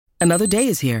Another day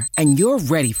is here, and you're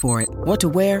ready for it. What to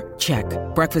wear? Check.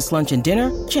 Breakfast, lunch, and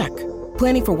dinner? Check.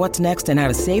 Planning for what's next and how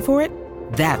to save for it?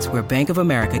 That's where Bank of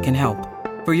America can help.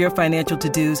 For your financial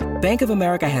to-dos, Bank of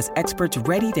America has experts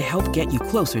ready to help get you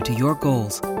closer to your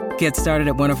goals. Get started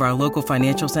at one of our local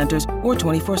financial centers or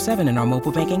 24/7 in our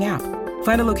mobile banking app.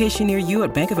 Find a location near you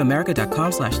at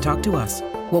bankofamerica.com/talktous.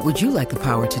 What would you like the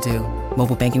power to do?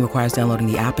 Mobile banking requires downloading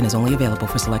the app and is only available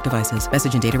for select devices.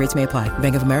 Message and data rates may apply.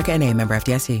 Bank of America N.A., member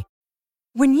FDIC.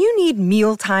 When you need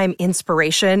mealtime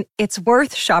inspiration, it's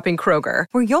worth shopping Kroger,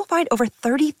 where you'll find over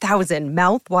 30,000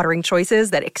 mouth-watering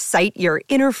choices that excite your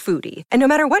inner foodie. And no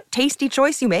matter what tasty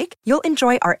choice you make, you'll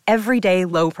enjoy our everyday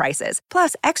low prices,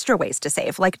 plus extra ways to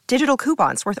save, like digital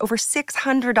coupons worth over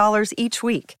 $600 each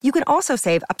week. You can also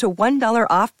save up to $1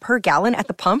 off per gallon at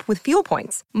the pump with fuel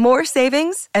points. More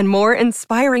savings and more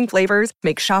inspiring flavors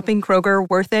make shopping Kroger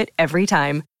worth it every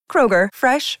time. Kroger,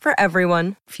 fresh for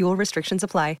everyone. Fuel restrictions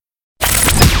apply.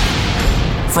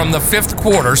 From the Fifth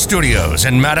Quarter Studios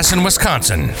in Madison,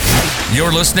 Wisconsin,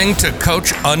 you're listening to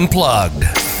Coach Unplugged.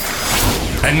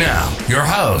 And now, your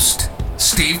host,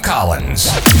 Steve Collins.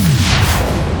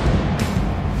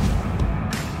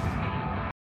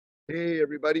 Hey,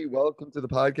 everybody. Welcome to the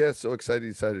podcast. So excited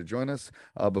you decided to join us.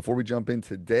 Before we jump in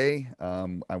today,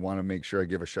 I want to make sure I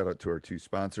give a shout out to our two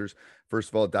sponsors. First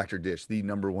of all, Dr. Dish, the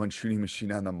 #1 shooting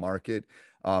machine on the market.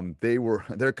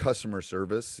 Their customer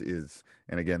service is,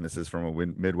 and again, this is from a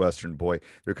Midwestern boy,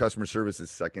 their customer service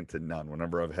is second to none.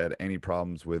 Whenever I've had any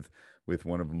problems with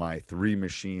one of my 3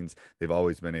 machines, they've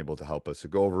always been able to help us. So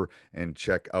go over and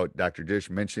check out Dr. Dish.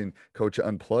 Mention Coach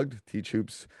Unplugged, Teach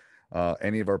Hoops,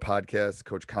 any of our podcasts,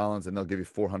 Coach Collins, and they'll give you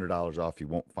 $400 off. You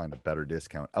won't find a better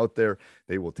discount out there.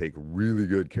 They will take really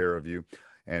good care of you.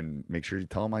 And make sure you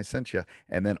tell them I sent you.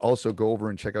 And then also go over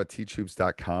and check out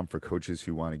teachhoops.com for coaches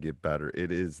who want to get better.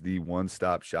 It is the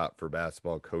one-stop shop for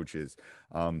basketball coaches.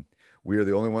 We are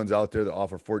the only ones out there that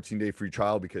offer 14-day free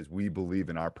trial because we believe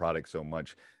in our product so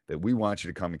much that we want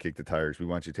you to come and kick the tires. We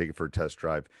want you to take it for a test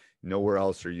drive. Nowhere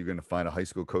else are you going to find a high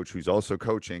school coach who's also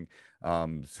coaching. I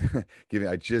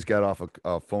just got off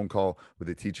a phone call with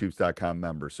a teachhoops.com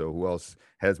member. So who else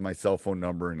has my cell phone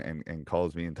number and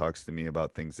calls me and talks to me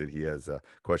about things that he has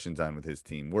questions on with his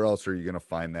team? Where else are you going to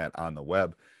find that on the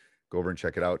web? Go over and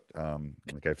check it out.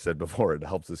 Like I've said before, it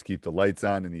helps us keep the lights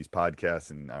on in these podcasts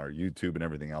and our YouTube and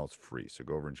everything else free. So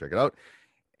go over and check it out.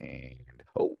 And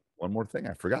one more thing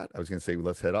I forgot. I was going to say,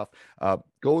 let's head off.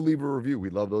 Go leave a review.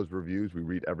 We love those reviews. We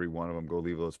read every one of them. Go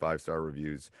leave those 5-star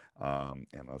reviews. And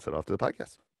let's head off to the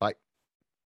podcast. Bye.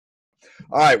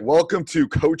 All right. Welcome to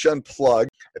Coach Unplugged.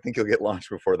 I think you'll get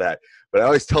launched before that. But I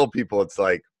always tell people it's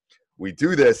like, we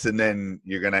do this and then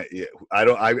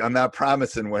I'm not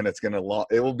promising when it's going to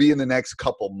it will be in the next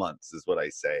couple months is what I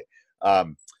say.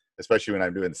 Especially when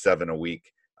I'm doing 7 a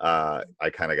week. I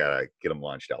kind of got to get them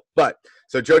launched out. But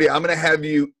so Jodi, I'm going to have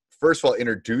you first of all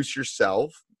introduce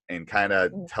yourself and kind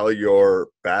of tell your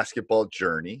basketball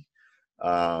journey.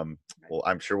 Well,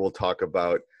 I'm sure we'll talk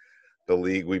about the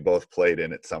league we both played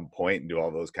in at some point and do all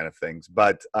those kind of things.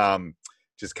 But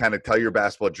just kind of tell your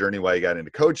basketball journey, why you got into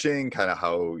coaching, kind of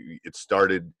how it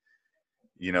started,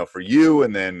 for you,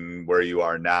 and then where you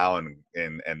are now, and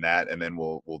that, and then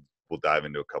we'll dive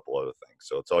into a couple other things.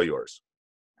 So it's all yours.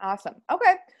 Awesome.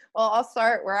 Okay. Well, I'll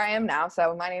start where I am now.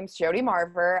 So my name's Jodi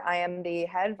Marver. I am the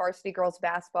head varsity girls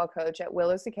basketball coach at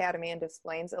Willows Academy in Des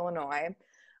Plaines, Illinois.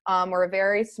 We're a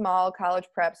very small college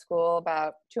prep school,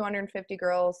 about 250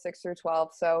 girls, 6 through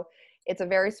 12. So it's a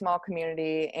very small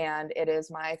community, and it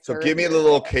is my third. So give me the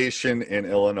location in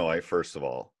Illinois, first of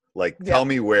all. Tell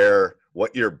me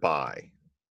what you're by.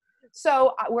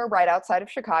 So we're right outside of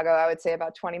Chicago. I would say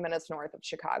about 20 minutes north of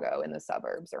Chicago in the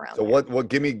suburbs around there. So what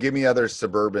give me other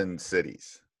suburban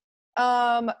cities.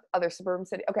 Other suburban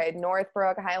city. Okay.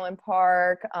 Northbrook, Highland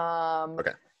Park.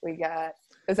 Okay. We got,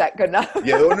 is that good enough?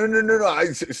 Yeah. No.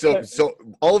 So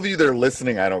all of you that are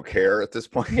listening, I don't care at this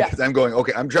point because I'm going,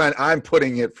 okay, I'm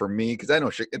putting it for me because I know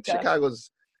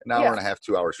Chicago's an hour and a half,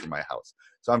 2 hours from my house.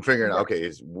 So I'm figuring, okay,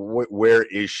 where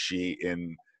is she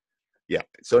in? Yeah.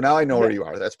 So now I know where you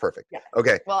are. That's perfect. Yeah.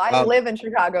 Okay. Well, I live in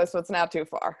Chicago, so it's not too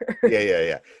far.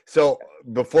 Yeah. So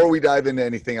before we dive into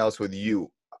anything else with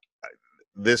you,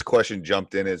 this question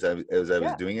jumped in as I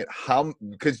was doing it.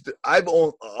 Because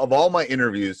of all my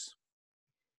interviews,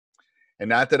 and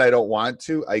not that I don't want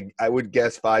to, I would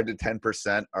guess 5 to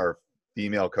 10% are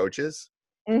female coaches.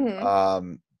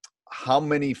 Mm-hmm. How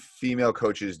many female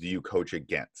coaches do you coach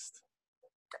against?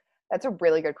 That's a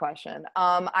really good question.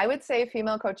 I would say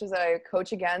female coaches that I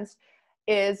coach against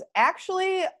is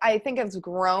actually, I think it's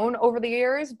grown over the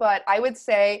years, but I would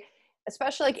say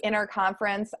especially like in our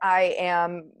conference, I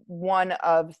am one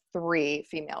of 3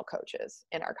 female coaches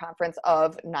in our conference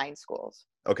of 9 schools.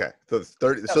 Okay. So it's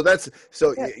 30. So that's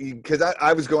because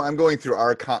I'm going through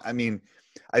I mean,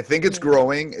 I think it's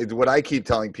growing. What I keep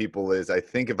telling people is I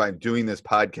think if I'm doing this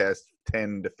podcast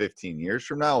 10 to 15 years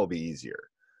from now, it'll be easier.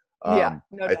 No,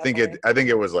 I think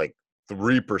it was like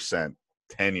 3%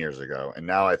 10 years ago. And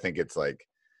now I think it's like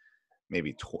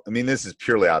maybe, this is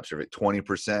purely observation,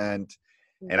 20%.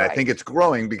 And I think it's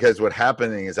growing because what's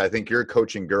happening is I think you're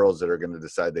coaching girls that are going to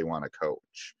decide they want to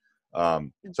coach.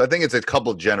 So I think it's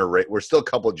we're still a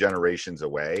couple generations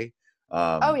away.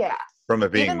 From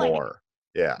it being even more.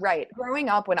 Yeah. Right. Growing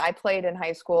up when I played in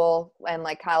high school and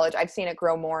like college, I've seen it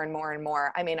grow more and more and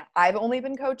more. I mean, I've only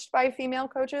been coached by female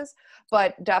coaches,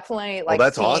 but definitely like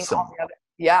that's awesome.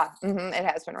 It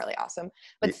has been really awesome.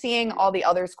 But seeing all the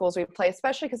other schools we play,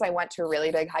 especially because I went to a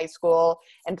really big high school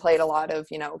and played a lot of,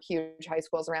 huge high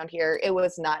schools around here, it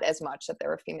was not as much that there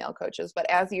were female coaches. But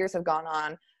as the years have gone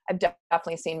on, I've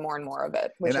definitely seen more and more of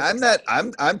it. And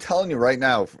I'm telling you right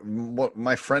now,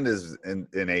 my friend is in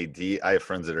AD. I have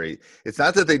friends that are AD. It's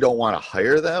not that they don't want to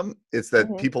hire them. It's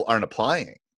that people aren't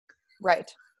applying.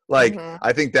 Right. Like,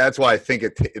 I think that's why I think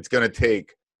it's going to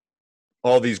take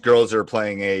all these girls that are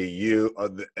playing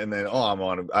AAU and then, I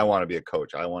want to be a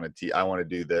coach. I want to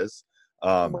do this.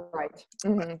 Right.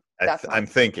 I'm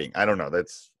thinking, I don't know.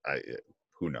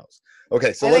 Who knows?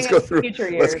 Okay. So let's go through future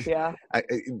years.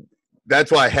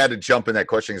 That's why I had to jump in that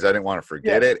question because I didn't want to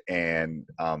forget it. And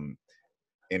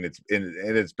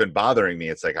it's been bothering me.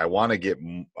 It's like, I want to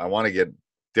get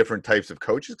different types of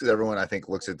coaches because everyone I think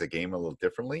looks at the game a little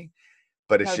differently,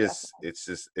 but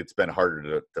it's been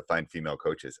harder to find female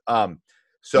coaches.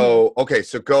 So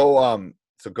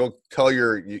go tell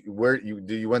you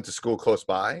went to school close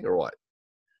by or what?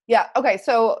 Yeah. Okay.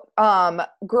 So,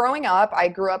 growing up, I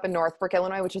grew up in Northbrook,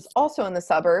 Illinois, which is also in the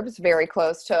suburbs, very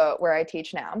close to where I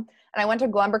teach now. And I went to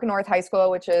Glenbrook North High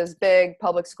School, which is big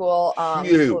public school.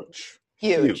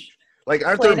 Huge. Like,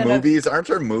 aren't there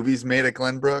movies made at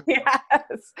Glenbrook?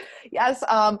 Yes.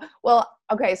 Well,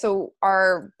 okay. So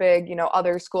our big,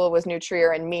 other school was New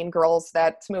Trier and Mean Girls.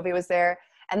 That movie was there.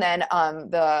 And then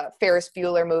the Ferris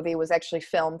Bueller movie was actually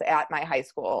filmed at my high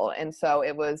school. And so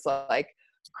it was like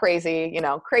crazy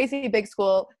big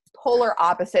school, polar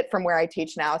opposite from where I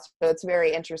teach now. So it's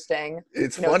very interesting.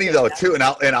 It's funny though too. And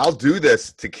I'll do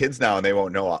this to kids now and they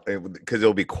won't know because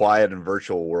it'll be quiet in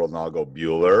virtual world. And I'll go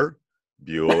Bueller.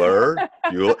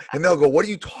 And they'll go, what are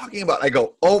you talking about? I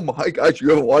go, oh my gosh, you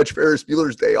haven't watched Ferris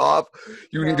Bueller's Day Off?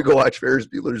 You need to go watch Ferris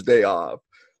Bueller's Day Off.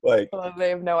 Like, they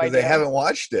have no idea. They haven't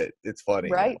watched it. It's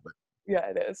funny. Right. Yeah,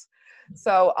 it is.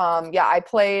 So, I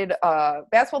played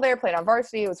basketball there, played on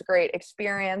varsity. It was a great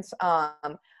experience.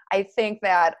 I think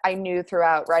that I knew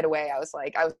throughout right away, I was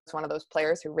one of those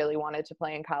players who really wanted to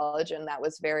play in college, and that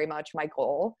was very much my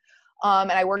goal.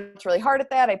 And I worked really hard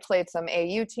at that. I played some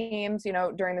AU teams,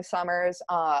 during the summers.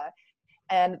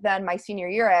 And then my senior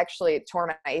year, I actually tore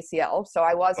my ACL. So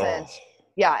I wasn't,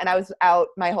 and I was out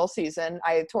my whole season.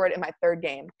 I tore it in my 3rd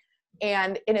game.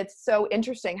 And it's so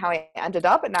interesting how I ended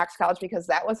up at Knox College because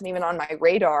that wasn't even on my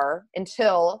radar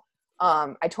until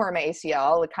I tore my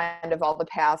ACL. Kind of all the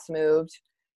paths moved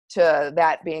to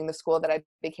that being the school that I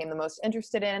became the most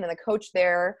interested in. And the coach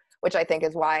there, which I think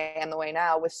is why I am the way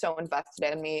now, was so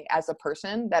invested in me as a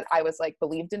person that I was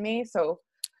believed in me. So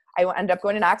I ended up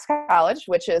going to Knox College,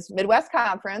 which is Midwest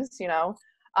Conference,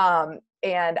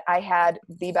 and I had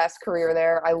the best career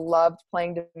there. I loved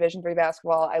playing Division III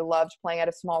basketball. I loved playing at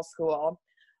a small school.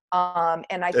 And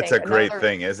I think it's a great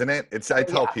thing, isn't it? I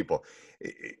tell people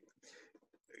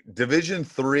Division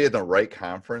III in the right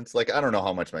conference. Like, I don't know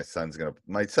how much my son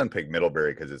picked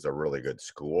Middlebury because it's a really good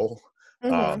school.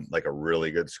 Like a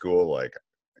really good school,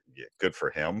 good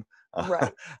for him.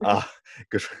 Right.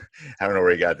 Good. I don't know where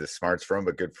he got the smarts from,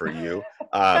 but good for you.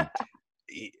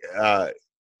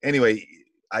 Anyway,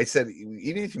 I said,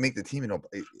 even if you make the team,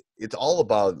 it's all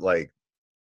about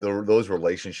those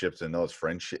relationships and those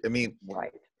friendships. I mean,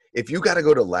 right. If you got to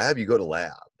go to lab, you go to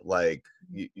lab. Like,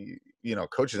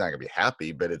 coach is not gonna be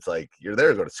happy, but it's like you're there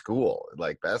to go to school.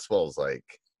 Like, basketball is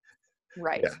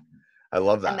right. Yeah, I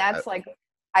love that. And that's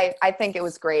I think it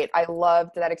was great. I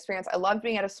loved that experience. I loved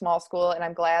being at a small school, and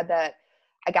I'm glad that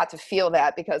I got to feel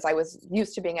that because I was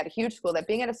used to being at a huge school. That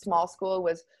being at a small school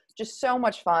was just so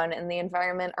much fun, and the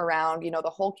environment around, the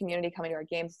whole community coming to our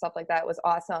games and stuff like that was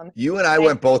awesome. You and I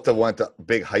went to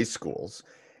big high schools,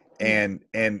 and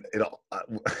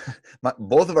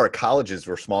both of our colleges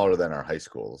were smaller than our high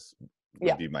schools.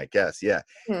 Would be my guess. Yeah.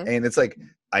 And it's like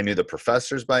I knew the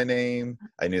professors by name.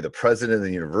 I knew the president of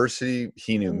the university.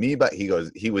 He knew me, but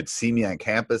he would see me on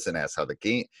campus and ask how the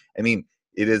game. I mean,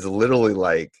 it is literally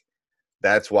like,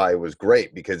 that's why it was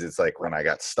great, because it's like when I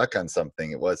got stuck on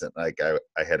something, it wasn't like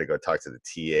I had to go talk to the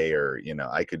TA, or,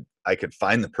 I could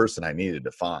find the person I needed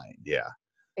to find. Yeah.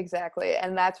 Exactly.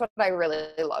 And that's what I really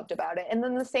loved about it. And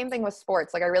then the same thing with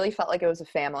sports. Like, I really felt like it was a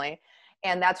family,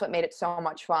 and that's what made it so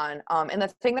much fun. And the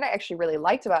thing that I actually really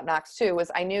liked about Knox too,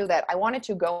 was I knew that I wanted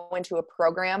to go into a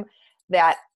program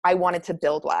that I wanted to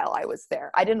build while I was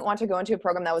there. I didn't want to go into a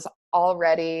program that was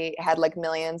already had like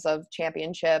millions of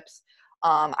championships.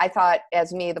 I thought,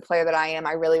 as me, the player that I am,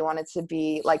 I really wanted to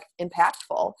be like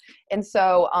impactful. And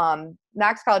so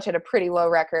Knox College had a pretty low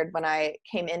record when I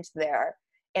came into there.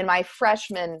 And my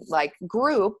freshman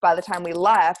group, by the time we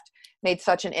left, made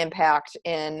such an impact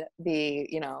in the,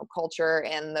 culture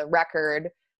and the record.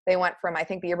 They went from, I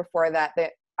think the year before that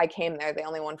I came there, they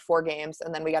only won 4 games.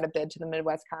 And then we got a bid to the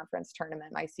Midwest Conference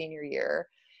tournament my senior year.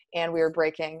 And we were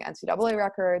breaking NCAA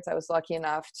records. I was lucky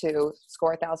enough to score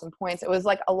 1,000 points. It was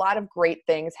like a lot of great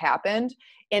things happened,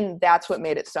 and that's what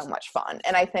made it so much fun.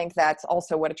 And I think that's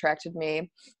also what attracted me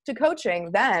to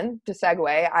coaching. Then, to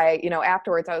segue,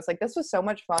 afterwards I was like, this was so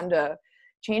much fun to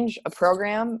change a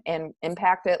program and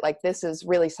impact it. Like, this is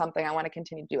really something I want to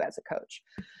continue to do as a coach.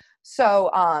 So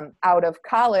out of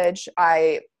college,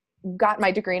 I got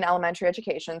my degree in elementary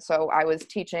education. So I was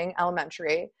teaching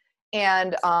elementary.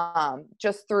 And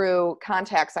just through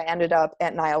contacts, I ended up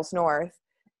at Niles North.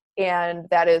 And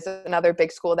that is another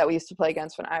big school that we used to play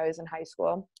against when I was in high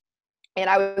school. And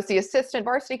I was the assistant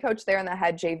varsity coach there and the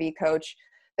head JV coach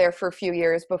there for a few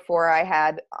years before I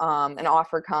had an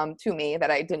offer come to me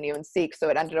that I didn't even seek. So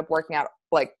it ended up working out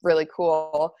like really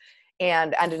cool,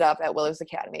 and ended up at Willows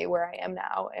Academy, where I am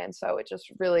now. And so it just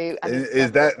really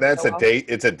that's a day.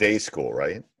 It's a day school,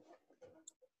 right?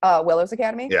 Willows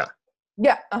Academy. Yeah.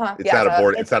 Yeah. It's not a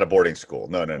board. It's not a boarding school.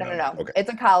 No. Okay. It's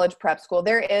a college prep school.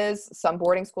 There is some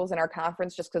boarding schools in our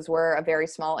conference just because we're a very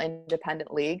small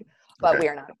independent league, but we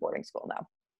are not a boarding school. No.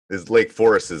 Is Lake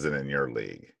Forest isn't in your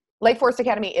league? Lake Forest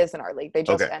Academy is in our league. They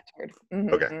just entered.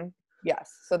 Mm-hmm. Okay.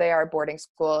 Yes. So they are a boarding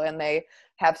school, and they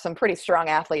have some pretty strong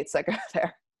athletes that go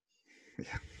there.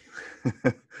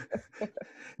 Yeah.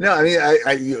 No, I mean,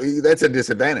 I that's a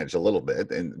disadvantage a little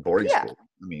bit in boarding school.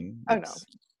 I mean,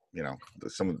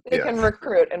 they can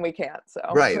recruit and we can't. So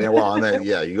right. Well, and then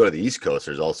you go to the East Coast.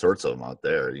 There's all sorts of them out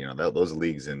there. Those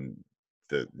leagues in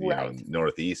the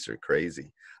Northeast are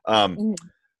crazy.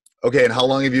 Okay, and how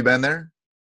long have you been there?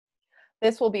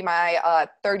 This will be my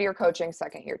 3rd year coaching,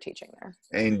 2nd year teaching there.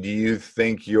 And do you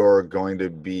think you're going to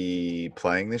be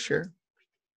playing this year?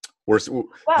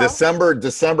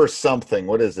 December something.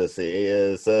 What is this?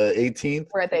 Is 18th?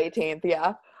 We're at the 18th.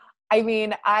 Yeah. I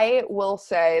mean, I will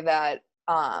say that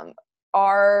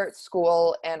our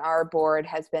school and our board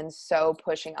has been so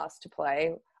pushing us to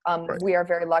play. We are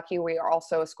very lucky. We are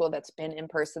also a school that's been in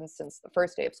person since the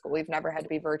first day of school. We've never had to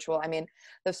be virtual. I mean,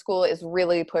 the school is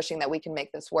really pushing that we can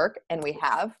make this work, and we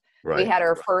have. Right. We had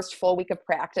our first full week of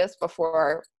practice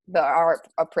before our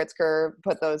Pritzker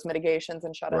put those mitigations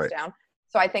and shut us down.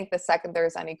 So I think the second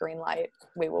there's any green light,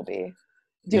 we will be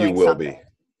doing something.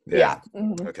 Yeah.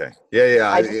 Mm-hmm. Okay.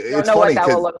 Yeah. I don't know what that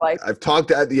will look like. I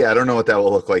don't know what that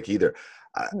will look like either.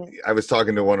 I was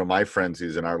talking to one of my friends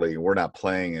who's in our league, and we're not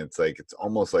playing. It's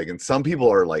almost like, and some people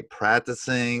are like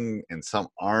practicing and some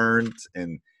aren't.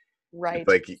 And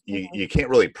like you can't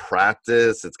really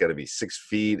practice. It's got to be 6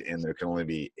 feet, and there can only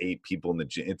be 8 people in the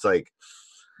gym. It's like,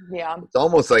 it's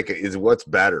almost like, is what's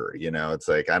better? It's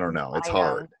like, I don't know. It's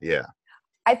hard. Yeah.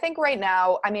 I think right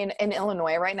now, I mean, in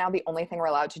Illinois right now, the only thing we're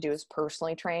allowed to do is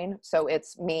personally train. So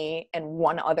it's me and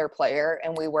one other player,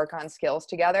 and we work on skills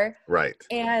together. Right.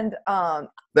 And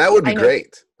that would be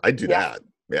great. I'd do that.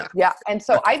 Yeah. Yeah. And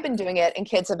so I've been doing it, and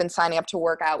kids have been signing up to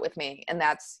work out with me, and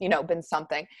that's, been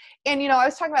something. And, I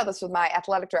was talking about this with my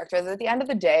athletic director, that at the end of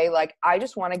the day, like, I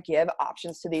just want to give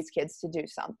options to these kids to do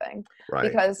something,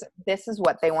 because this is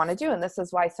what they want to do. And this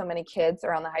is why so many kids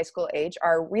around the high school age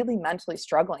are really mentally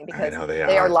struggling, because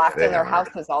they are locked in their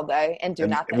houses all day and do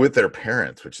nothing with their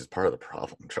parents, which is part of the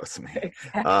problem. Trust me.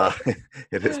 Exactly.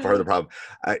 It is part of the problem.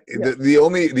 The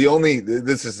only,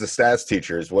 this is the stats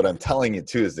teachers. What I'm telling you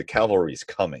too, is the cavalry's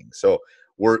coming. So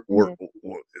we're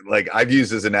like, I've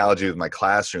used this analogy with my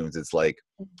classrooms. It's like,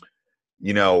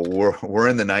 we're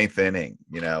in the 9th inning,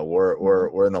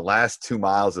 we're in the last 2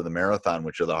 miles of the marathon,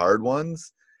 which are the hard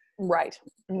ones. Right.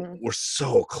 Mm-hmm. We're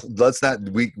so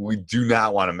we do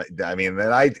not want to, I mean,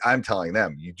 I'm telling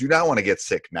them, you do not want to get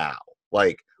sick now.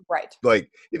 Like if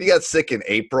you got sick in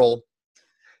April,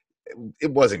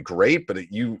 it wasn't great, but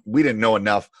we didn't know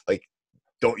enough. Like,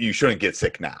 you shouldn't get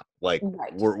sick now. Like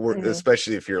Right. we're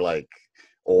especially if you're like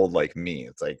old like me,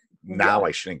 it's like now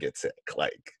I shouldn't get sick.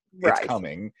 Like it's Right.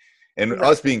 coming. And Right.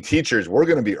 us being teachers, we're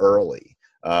going to be early.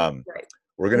 Right.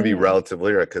 We're going to be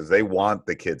relatively early because they want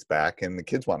the kids back and the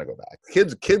kids want to go back.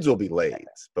 Kids will be late,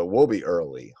 but we'll be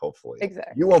early, hopefully.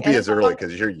 Exactly. You won't be as early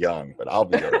because you're young, but I'll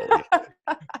be early.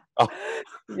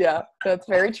 Yeah, that's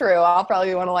very true. I'll probably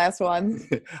be one of the last ones.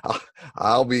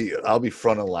 I'll be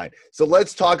front of line. So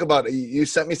let's talk about, you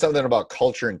sent me something about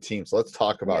culture and teams. So let's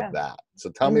talk about that. So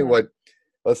tell me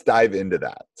let's dive into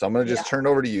that. So I'm going to just turn it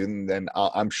over to you, and then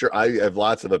I'm sure I have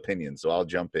lots of opinions, so I'll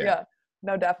jump in. Yeah,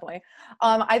 no, definitely.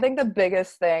 I think the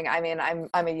biggest thing, I mean,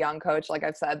 I'm a young coach. Like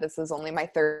I've said, this is only my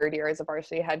third year as a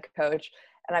varsity head coach,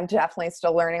 and I'm definitely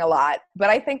still learning a lot. But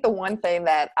I think the one thing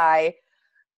that I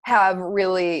have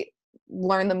really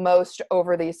learned the most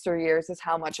over these 3 years is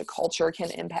how much a culture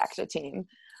can impact a team.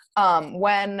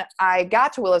 When I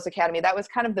got to Willows Academy, that was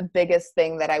kind of the biggest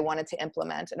thing that I wanted to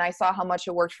implement. And I saw how much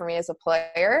it worked for me as a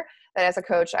player, that as a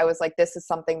coach, I was like, this is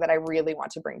something that I really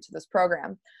want to bring to this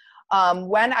program.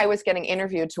 When I was getting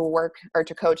interviewed to work or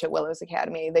to coach at Willows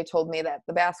Academy, they told me that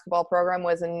the basketball program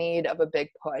was in need of a big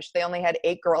push. They only had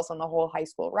 8 girls on the whole high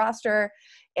school roster.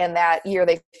 And that year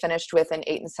they finished with an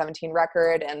 8-17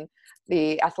 record. And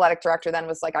the athletic director then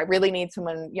was like, I really need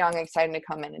someone young and exciting to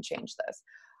come in and change this.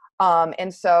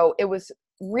 And so it was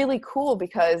really cool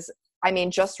because, I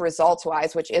mean, just results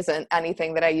wise, which isn't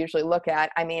anything that I usually look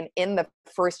at. I mean, in the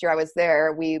first year I was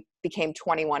there, we became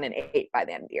 21-8 by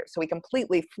the end of the year. So we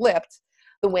completely flipped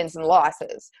the wins and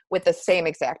losses with the same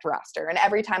exact roster. And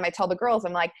every time I tell the girls,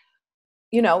 I'm like,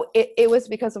 you know, it was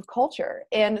because of culture.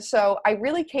 And so I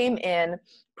really came in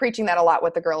preaching that a lot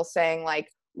with the girls, saying like,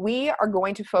 we are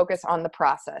going to focus on the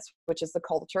process, which is the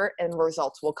culture, and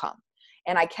results will come.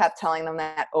 And I kept telling them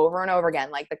that over and over again,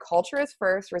 like the culture is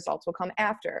first, results will come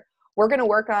after. We're going to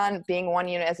work on being one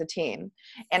unit as a team.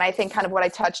 And I think kind of what I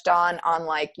touched on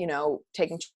like, you know,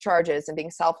 taking charges and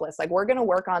being selfless, like we're going to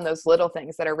work on those little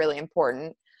things that are really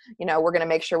important. You know, we're going to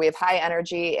make sure we have high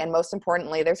energy. And most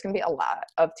importantly, there's going to be a lot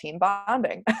of team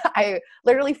bonding. I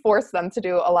literally force them to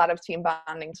do a lot of team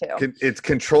bonding too. It's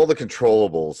control the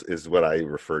controllables is what I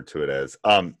refer to it as.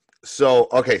 So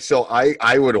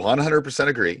I would 100%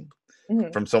 agree.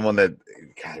 From someone that,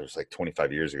 God, it was like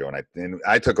 25 years ago. And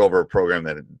I took over a program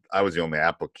that I was the only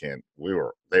applicant.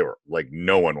 They were like,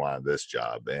 no one wanted this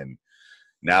job. And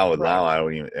now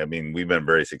we've been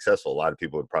very successful. A lot of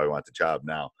people would probably want the job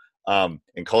now.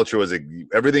 And culture was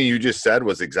everything you just said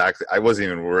was exactly, I wasn't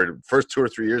even worried. First 2 or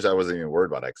 3 years, I wasn't even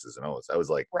worried about X's and O's. I was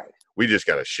like, we just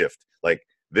got to shift. Like,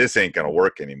 this ain't going to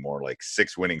work anymore. Like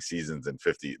 6 winning seasons and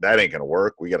 50, that ain't going to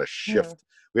work. We got to shift.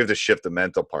 We have to shift the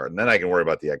mental part, and then I can worry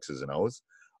about the X's and O's.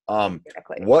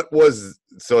 Exactly.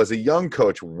 So as a young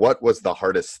coach, what was the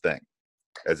hardest thing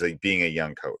being a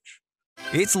young coach?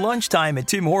 It's lunchtime at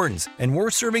Tim Hortons, and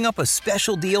we're serving up a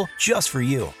special deal just for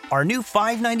you. Our new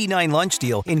 $5.99 lunch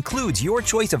deal includes your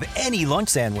choice of any lunch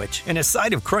sandwich and a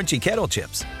side of crunchy kettle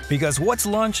chips. Because what's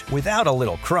lunch without a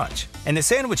little crunch? And the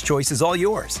sandwich choice is all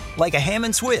yours, like a ham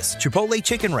and Swiss, Chipotle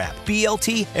chicken wrap,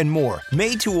 BLT, and more,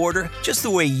 made to order just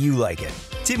the way you like it.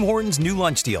 Tim Hortons' new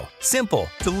lunch deal. Simple,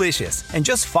 delicious, and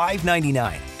just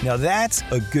 $5.99. Now that's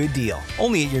a good deal.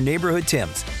 Only at your neighborhood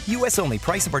Tim's. U.S. only.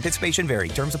 Price and participation vary.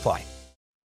 Terms apply.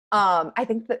 I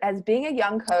think that as being a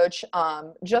young coach,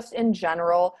 just in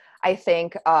general, I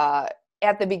think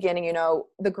at the beginning, you know,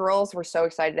 the girls were so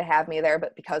excited to have me there,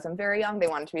 but because I'm very young, they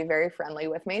wanted to be very friendly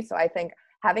with me. So I think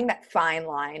having that fine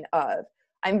line of,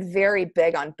 I'm very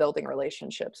big on building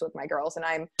relationships with my girls, and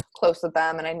I'm close with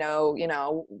them, and I know, you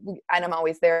know, and I'm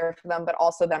always there for them, but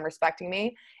also them respecting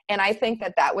me. And I think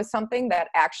that was something that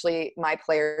actually my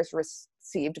players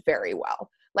received very well.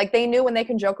 Like they knew when they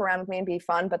can joke around with me and be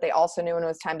fun, but they also knew when it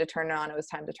was time to turn it on, it was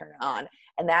time to turn it on.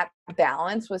 And that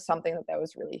balance was something that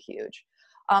was really huge.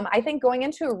 I think going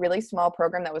into a really small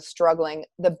program that was struggling,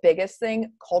 the biggest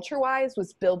thing culture-wise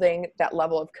was building that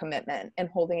level of commitment and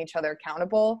holding each other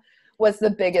accountable was the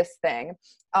biggest thing.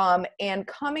 And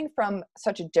coming from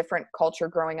such a different culture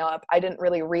growing up, I didn't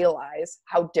really realize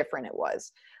how different it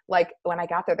was. Like when I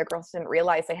got there, the girls didn't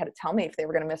realize they had to tell me if they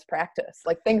were going to miss practice,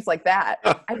 like things like that.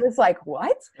 I was like,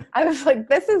 what? I was like,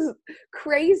 this is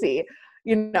crazy,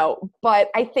 you know, but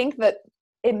I think that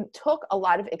it took a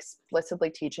lot of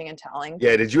explicitly teaching and telling.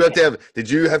 Yeah. Did you have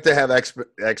to have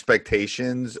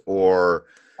expectations, or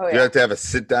you have to have a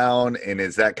sit down, and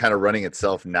is that kind of running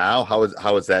itself now? How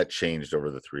has that changed over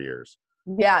the 3 years?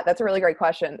 Yeah, that's a really great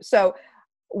question. So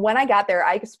when I got there,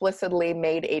 I explicitly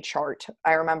made a chart.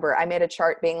 I remember I made a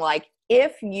chart being like,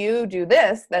 if you do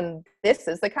this, then this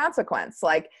is the consequence.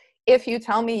 Like, if you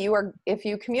tell me if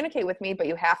you communicate with me, but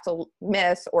you have to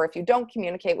miss, or if you don't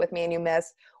communicate with me and you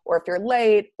miss, or if you're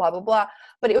late, blah, blah, blah.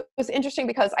 But it was interesting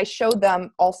because I showed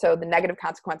them also the negative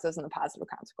consequences and the positive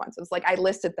consequences. Like I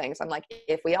listed things. I'm like,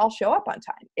 if we all show up on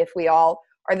time, if we all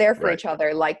are there for each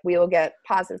other, like we will get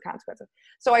positive consequences.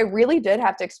 So I really did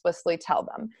have to explicitly tell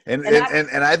them. And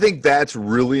I think that's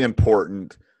really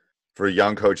important for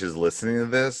young coaches listening to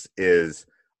this is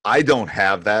I don't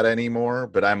have that anymore,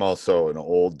 but I'm also an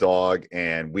old dog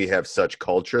and we have such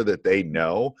culture that they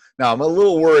know. Now I'm a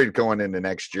little worried going into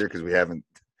next year because we're going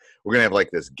to have like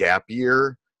this gap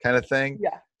year kind of thing.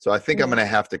 Yeah. So I think I'm going to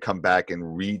have to come back and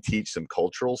reteach some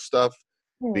cultural stuff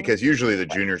because usually the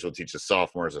juniors will teach the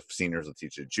sophomores, the seniors will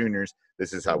teach the juniors.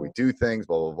 This is how we do things,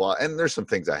 blah, blah, blah. And there's some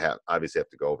things I obviously have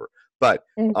to go over. But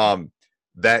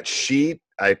that sheet,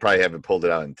 I probably haven't pulled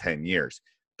it out in 10 years.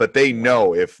 But they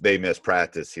know if they miss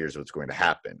practice, here's what's going to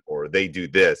happen. Or they do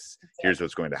this, here's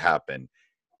what's going to happen.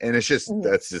 And it's just,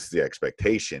 that's just the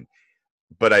expectation.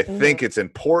 But I think it's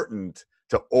important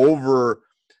to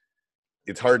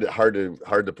it's hard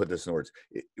to put this in words.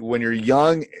 When you're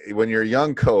a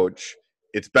young coach,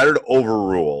 it's better to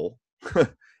overrule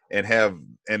and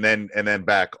then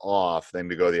back off than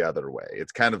to go the other way.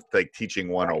 It's kind of like teaching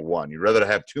 101. You'd rather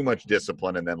have too much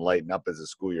discipline and then lighten up as the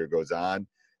school year goes on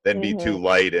than be too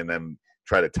light and then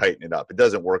try to tighten it up. It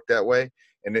doesn't work that way.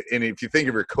 And if you think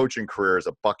of your coaching career as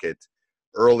a bucket,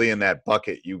 early in that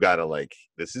bucket, you got to like,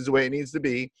 this is the way it needs to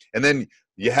be. And then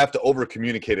you have to over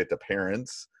communicate it to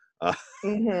parents.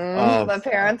 The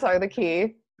parents are the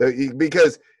key.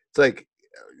 Because it's like,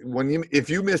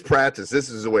 if you miss practice, this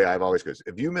is the way I've always goes.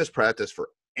 If you miss practice for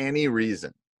any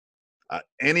reason,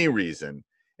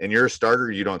 and you're a starter,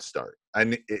 you don't start.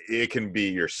 And it can be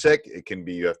you're sick. It can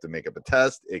be you have to make up a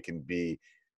test. It can be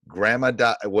grandma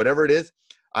died, whatever it is.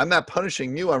 I'm not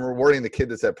punishing you. I'm rewarding the kid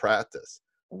that's at practice.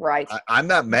 Right. I'm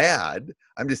not mad.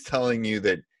 I'm just telling you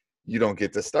that you don't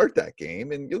get to start that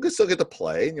game, and you'll still get to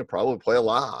play, and you'll probably play a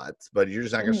lot, but you're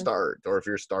just not going to start. Or if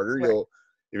you're a starter,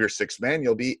 if you're sixth man,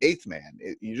 you'll be eighth man.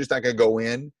 You're just not going to go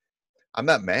in. I'm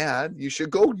not mad. You should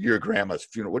go to your grandma's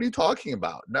funeral. What are you talking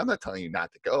about? And I'm not telling you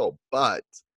not to go, but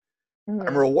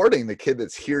I'm rewarding the kid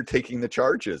that's here taking the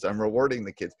charges. I'm rewarding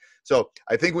the kids. So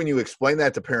I think when you explain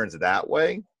that to parents that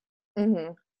way,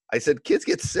 I said, kids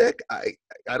get sick. I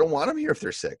don't want them here if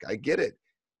they're sick. I get it.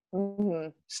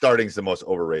 Starting's the most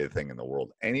overrated thing in the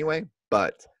world anyway,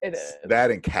 but it is. That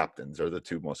and captains are the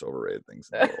two most overrated things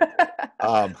in the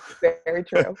world. Very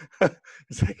true.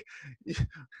 It's like,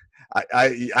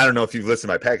 I don't know if you've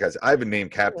listened to my podcast. I haven't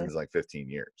named captains like 15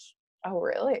 years. Oh,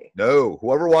 really? No,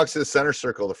 whoever walks to the center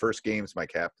circle the first game is my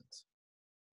captains.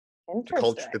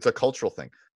 Interesting. It's a cultural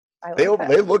thing. They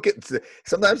look at,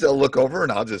 sometimes they'll look over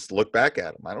and I'll just look back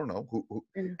at them. I don't know who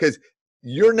because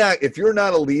if you're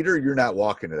not a leader, you're not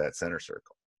walking to that center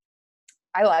circle.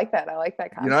 I like that. I like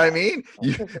that concept. You know what I mean?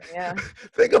 Yeah.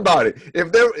 Think about it.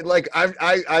 If they're like,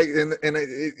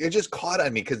 it just caught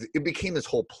on me because it became this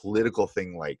whole political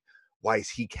thing. Like, why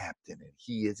is he captain and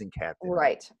he isn't captain?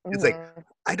 Right. It's like,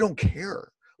 I don't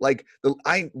care. Like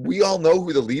we all know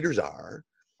who the leaders are.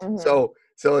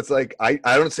 So it's like, I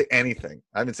don't say anything.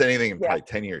 I haven't said anything in probably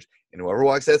 10 years. And whoever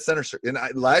walks that center circle, and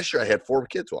last year I had 4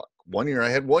 kids walk. 1 year I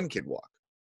had 1 kid walk.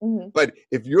 But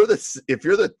if you're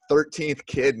the 13th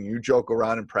kid and you joke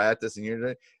around in practice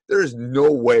and there's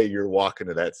no way you're walking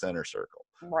to that center circle.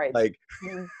 Right. Like,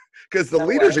 because the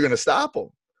leaders are going to stop them.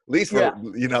 At least, they're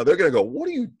going to go, what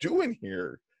are you doing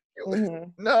here?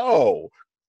 No.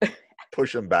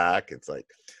 Push them back. It's like,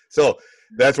 so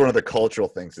that's one of the cultural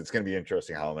things. It's going to be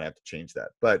interesting how I'm going to have to change that.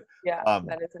 But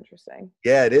that is interesting.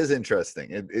 Yeah, it is interesting.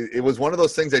 It was one of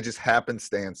those things I just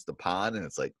happenstance upon, and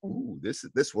it's like, ooh,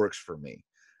 this works for me.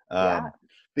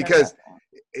 Because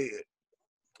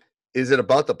is it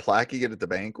about the plaque you get at the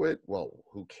banquet? Well,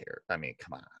 who cares? I mean,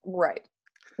 come on. Right.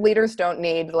 Leaders don't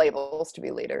need labels to be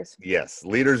leaders. Yes.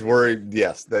 Leaders worry.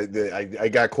 Yes. I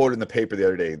got quoted in the paper the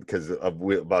other day because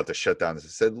about the shutdown. It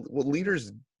said, well,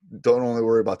 leaders don't only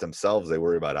worry about themselves, they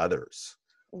worry about others.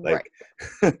 Like,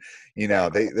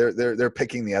 they're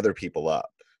picking the other people up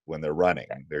when they're running.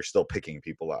 They're still picking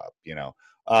people up,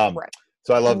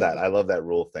 So I love that. I love that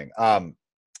rule thing.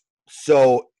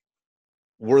 So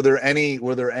were there any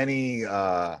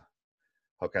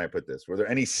how can I put this? Were there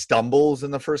any stumbles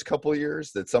in the first couple of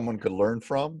years that someone could learn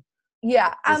from?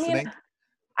 Yeah. Listening? I mean,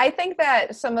 I think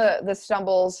that some of the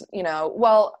stumbles,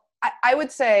 I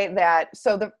would say that,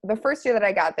 so the first year that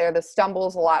I got there, the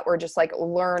stumbles a lot were just like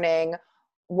learning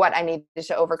what I needed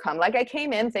to overcome. Like I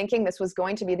came in thinking this was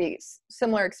going to be the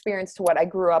similar experience to what I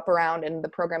grew up around and the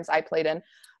programs I played in.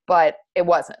 but it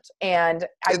wasn't. And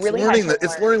I It's really learning had to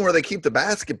it's learning where they keep the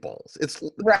basketballs.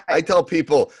 right. I tell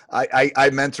people, I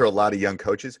mentor a lot of young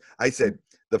coaches. I said,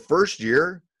 the first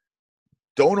year,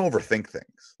 don't overthink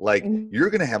things. Like, Mhm. you're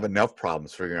going to have enough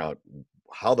problems figuring out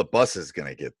how the bus is going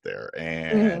to get there,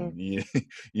 and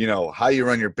you know how you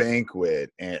run your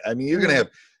banquet, and I mean, you're going to have.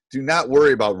 Do not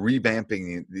worry about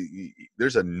revamping.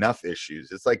 There's enough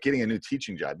issues. It's like getting a new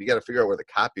teaching job. You got to figure out where the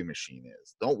copy machine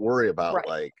is. Don't worry about Right.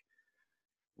 like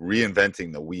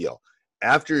reinventing the wheel.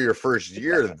 After your first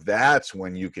year, that's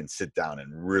when you can sit down and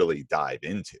really dive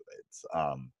into it.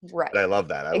 Right. But I love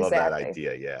that. I love that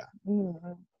idea. Yeah.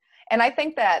 Mhm. And I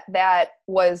think that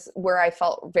was where I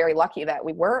felt very lucky that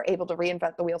we were able to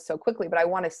reinvent the wheel so quickly. But I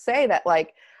want to say that,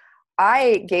 like,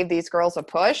 I gave these girls a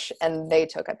push and they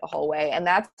took it the whole way. And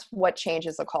that's what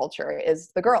changes a culture,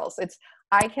 is the girls.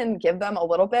 I can give them a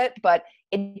little bit, but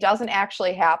it doesn't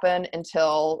actually happen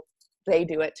until they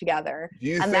do it together. Do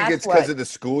you And think that's it's because of the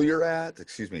school you're at?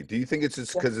 Excuse me. Do you think it's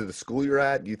just because of the school you're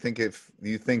at? Do you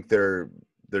think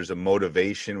there's a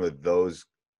motivation with those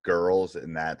girls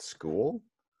in that school?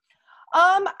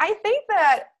 I think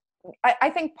that I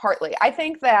think partly. I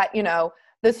think that,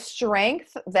 the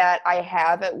strength that I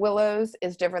have at Willows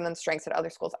is different than strengths at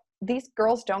other schools. These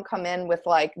girls don't come in with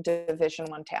like Division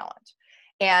I talent.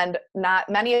 And not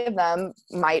many of them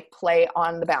might play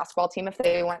on the basketball team if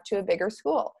they went to a bigger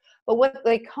school. But what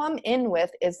they come in with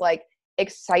is like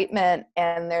excitement,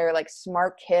 and they're like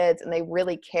smart kids and they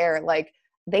really care. Like,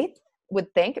 they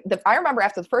would think that, I remember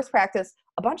after the first practice,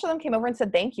 a bunch of them came over and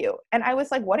said thank you. And I was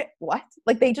like, what?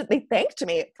 Like, they thanked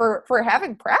me for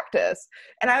having practice.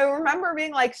 And I remember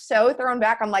being like so thrown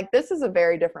back. I'm like, this is a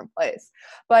very different place.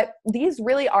 But these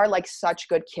really are like such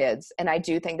good kids. And I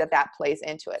do think that plays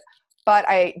into it. But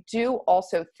I do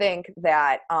also think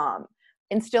that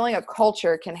instilling a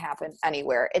culture can happen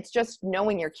anywhere. It's just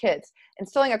knowing your kids.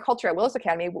 Instilling a culture at Willis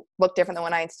Academy looked different than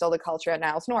when I instilled a culture at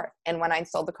Niles North. And when I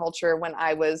instilled the culture when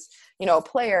I was, a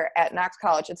player at Knox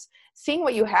College. It's seeing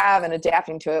what you have and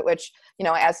adapting to it, which,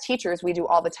 as teachers, we do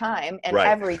all the time. And Right.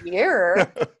 every year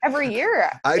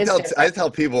I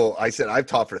tell people, I said, I've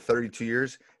taught for 32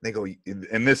 years. And they go,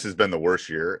 and this has been the worst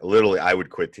year. Literally, I would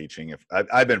quit teaching. If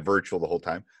I've been virtual the whole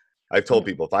time. I've told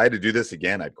people, if I had to do this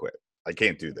again, I'd quit. I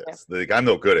can't do this. Yeah. Like, I'm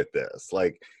no good at this.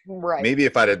 Like, right. Maybe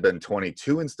if I had been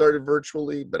 22 and started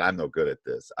virtually, but I'm no good at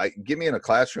this. Get me in a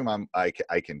classroom, I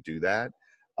can do that.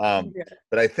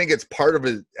 But I think it's part of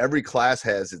it. Every class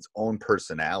has its own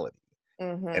personality,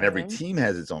 and every team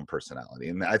has its own personality.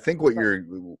 And I think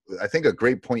I think a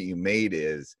great point you made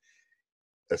is,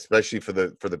 especially for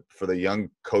the young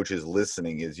coaches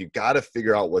listening, is you got to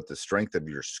figure out what the strength of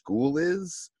your school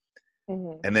is,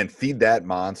 and then feed that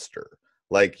monster.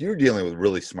 Like, you're dealing with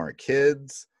really smart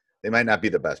kids. They might not be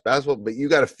the best basketball, but you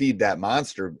got to feed that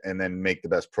monster and then make the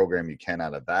best program you can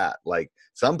out of that. Like,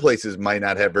 some places might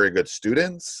not have very good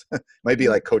students. Might be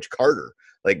like Coach Carter,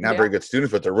 like not very good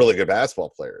students, but they're really good basketball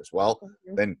players. Well,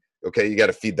 then, okay, you got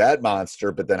to feed that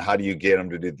monster, but then how do you get them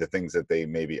to do the things that they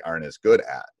maybe aren't as good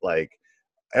at? Like,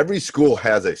 every school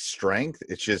has a strength.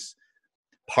 It's just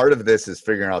part of this is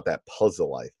figuring out that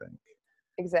puzzle, I think.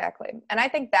 Exactly. And I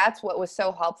think that's what was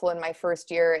so helpful in my first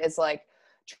year, is like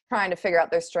trying to figure out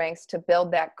their strengths to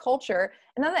build that culture.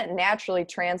 And then that naturally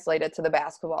translated to the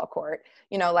basketball court.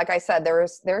 Like I said, there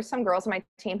are some girls on my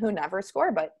team who never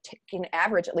score, but can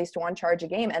average at least one charge a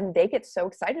game. And they get so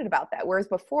excited about that. Whereas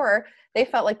before, they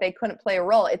felt like they couldn't play a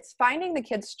role. It's finding the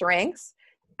kids' strengths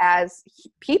as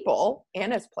people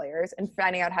and as players and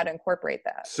finding out how to incorporate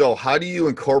that. So how do you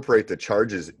incorporate the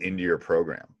charges into your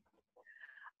program?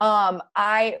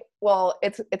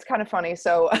 It's kind of funny.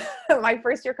 So my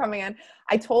first year coming in,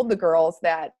 I told the girls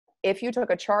that if you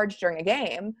took a charge during a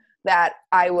game, that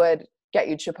I would get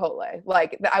you Chipotle.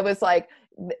 Like, I was like,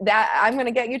 that I'm going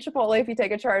to get you Chipotle if you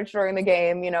take a charge during the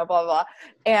game, blah, blah.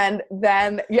 And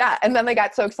then they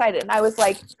got so excited. And I was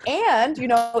like, and,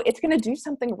 it's going to do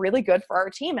something really good for our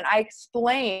team. And I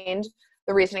explained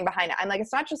the reasoning behind it. I'm like,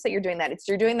 it's not just that you're doing that.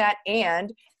 You're doing that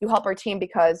and you help our team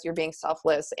because you're being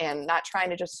selfless and not trying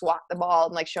to just swat the ball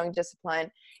and like showing discipline.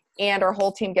 And our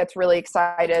whole team gets really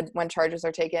excited when charges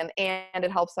are taken, and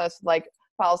it helps us like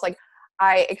fouls. Like,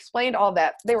 I explained all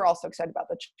that. They were also excited about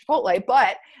the Chipotle,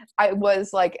 but I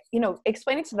was like,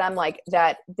 explaining to them like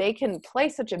that they can play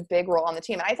such a big role on the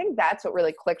team. And I think that's what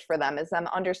really clicked for them, is them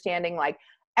understanding like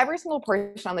every single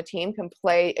person on the team can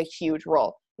play a huge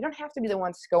role. You don't have to be the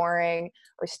one scoring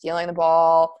or stealing the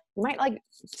ball. You might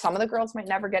some of the girls might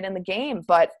never get in the game,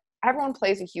 but everyone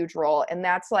plays a huge role. And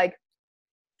that's like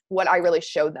what I really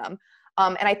showed them.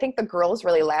 And I think the girls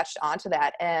really latched onto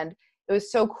that. And it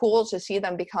was so cool to see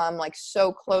them become like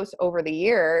so close over the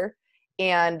year.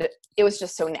 And it was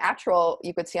just so natural.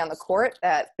 You could see on the court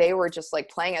that they were just like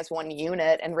playing as one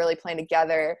unit and really playing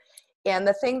together. And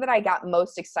the thing that I got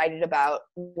most excited about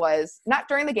was not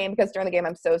during the game, because during the game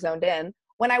I'm so zoned in,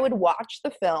 when I would watch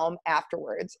the film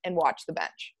afterwards and watch the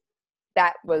bench.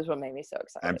 That was what made me so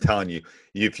excited. I'm telling you,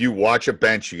 if you watch a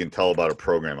bench, you can tell about a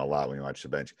program a lot when you watch the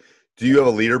bench. Do you have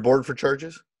a leaderboard for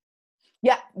charges?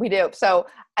 Yeah, we do. So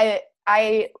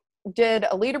I did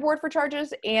a leaderboard for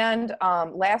charges, and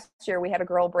last year we had a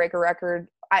girl break a record.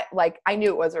 I knew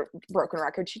it was a broken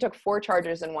record. She took 4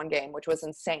 charges in one game, which was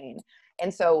insane.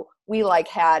 And so we like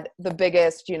had the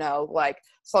biggest, like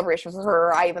celebration for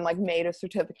her. I even like made a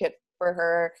certificate for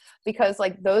her, because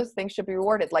like those things should be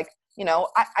rewarded. Like,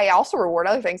 I also reward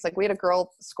other things. Like we had a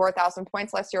girl score 1,000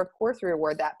 points last year. Of course we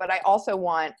reward that, but I also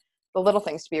want the little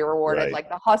things to be rewarded, right. Like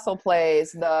the hustle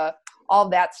plays, all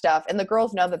that stuff. And the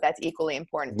girls know that that's equally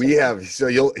important. I'll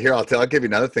give you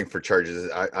another thing for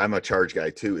charges. I'm a charge guy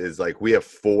too, is like we have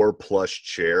 4+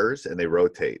 chairs and they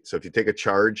rotate. So if you take a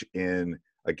charge in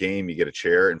a game, you get a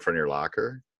chair in front of your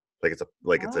locker. It's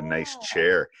a nice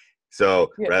chair. So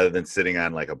rather than sitting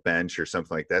on like a bench or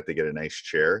something like that, they get a nice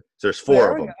chair. So there's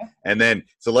 4 of them. Go. And then,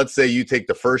 so let's say you take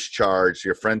the first charge,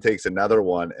 your friend takes another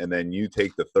one, and then you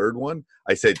take the third one.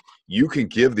 I said, you can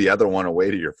give the other one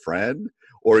away to your friend,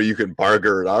 or you can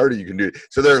barter it out, or you can do it.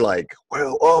 So they're like,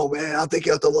 well, oh man, I'll take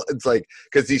you out the, it's like,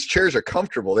 because these chairs are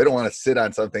comfortable. They don't want to sit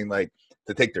on something like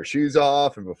to take their shoes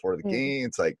off and before the game.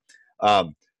 It's like,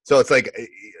 so it's like,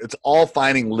 it's all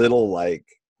finding little, like,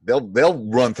 they'll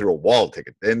run through a wall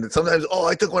ticket. And sometimes,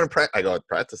 I took one in practice. I go,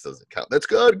 practice doesn't count. That's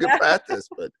good practice.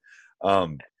 But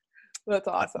that's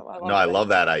awesome. I love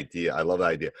that idea. I love that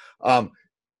idea.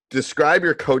 Describe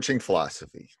your coaching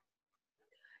philosophy.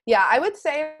 Yeah, I would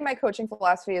say my coaching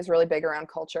philosophy is really big around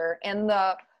culture. And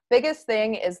the biggest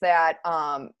thing is that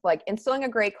like instilling a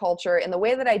great culture. And the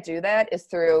way that I do that is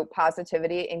through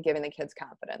positivity and giving the kids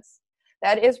confidence.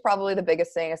 That is probably the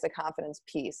biggest thing, is the confidence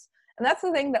piece. And that's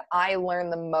the thing that I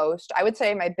learned the most. I would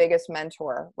say my biggest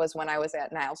mentor was when I was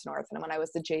at Niles North and when I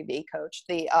was the JV coach.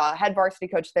 The head varsity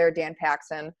coach there, Dan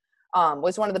Paxson,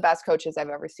 was one of the best coaches I've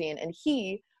ever seen. And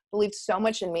he believed so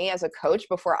much in me as a coach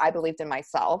before I believed in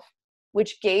myself,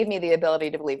 which gave me the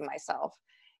ability to believe in myself.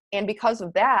 And because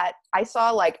of that, I saw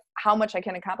like how much I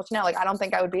can accomplish now. Like, I don't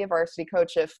think I would be a varsity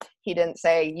coach if he didn't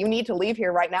say, you need to leave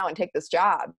here right now and take this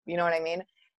job. You know what I mean?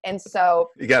 And so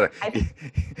you gotta,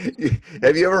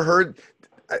 have you ever heard,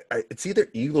 it's either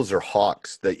Eagles or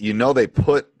Hawks that,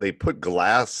 they put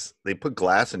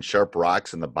glass and sharp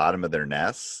rocks in the bottom of their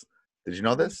nests. Did you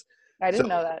know this? I didn't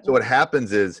know that. So what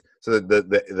happens is, so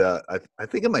I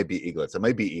think it might be eaglets. It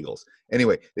might be eagles.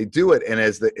 Anyway, they do it. And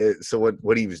so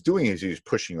what he was doing is he was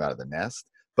pushing you out of the nest.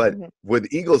 But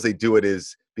with eagles, they do it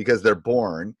is because they're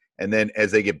born. And then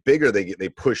as they get bigger, they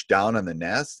push down on the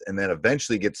nest, and then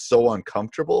eventually get so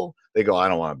uncomfortable, they go, I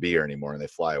don't want to be here anymore. And they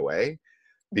fly away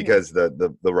because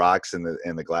the rocks and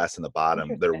the glass in the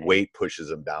bottom, their weight pushes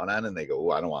them down on, and they go,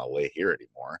 I don't want to lay here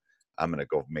anymore. I'm going to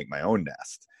go make my own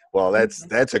nest. Well,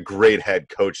 that's a great head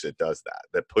coach that does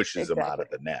that pushes them out of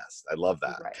the nest. I love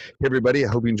that. Right. Hey, everybody, I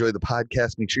hope you enjoyed the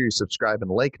podcast. Make sure you subscribe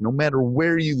and like, no matter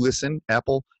where you listen,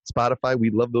 Apple, Spotify. We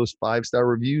love those 5-star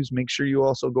reviews. Make sure you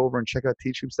also go over and check out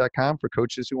teachhoops.com for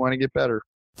coaches who want to get better.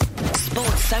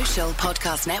 Sports Social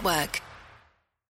Podcast Network.